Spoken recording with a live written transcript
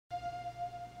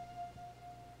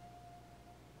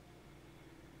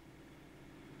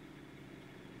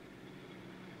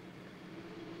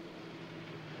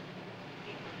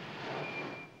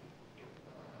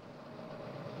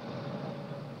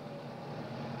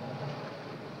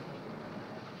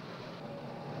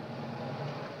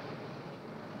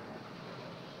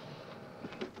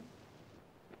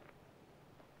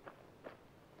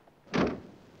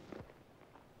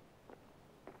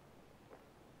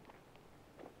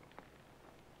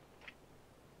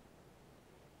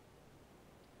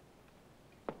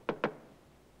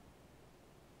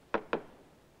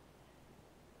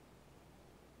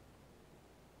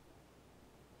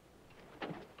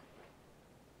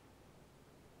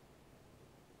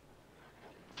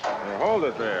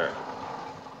hold it there.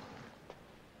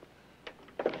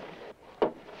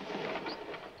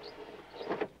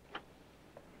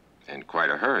 In quite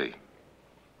a hurry.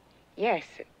 Yes,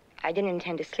 I didn't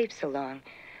intend to sleep so long.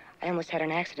 I almost had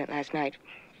an accident last night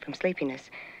from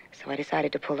sleepiness, so I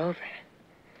decided to pull over.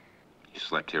 You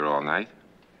slept here all night?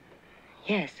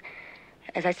 Yes.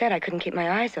 As I said, I couldn't keep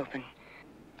my eyes open.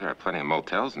 There are plenty of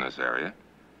motels in this area.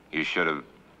 You should have...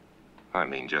 I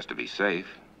mean, just to be safe.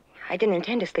 I didn't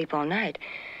intend to sleep all night.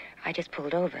 I just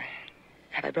pulled over.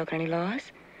 Have I broken any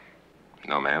laws?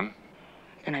 No, ma'am.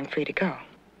 Then I'm free to go.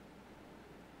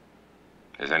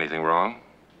 Is anything wrong?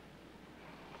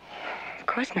 Of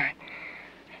course not.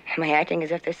 Am I acting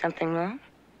as if there's something wrong?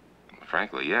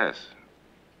 Frankly, yes.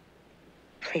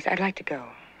 Please, I'd like to go.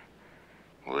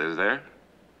 Well, is there?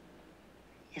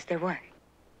 Is there what?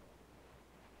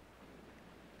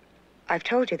 I've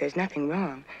told you there's nothing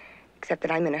wrong, except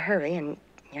that I'm in a hurry and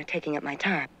you're taking up my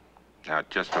time. Now,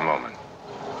 just a moment.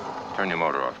 Turn your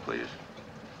motor off, please.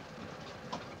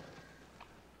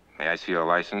 May I see your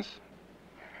license?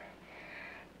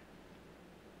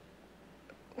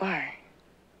 Why?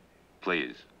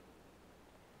 Please.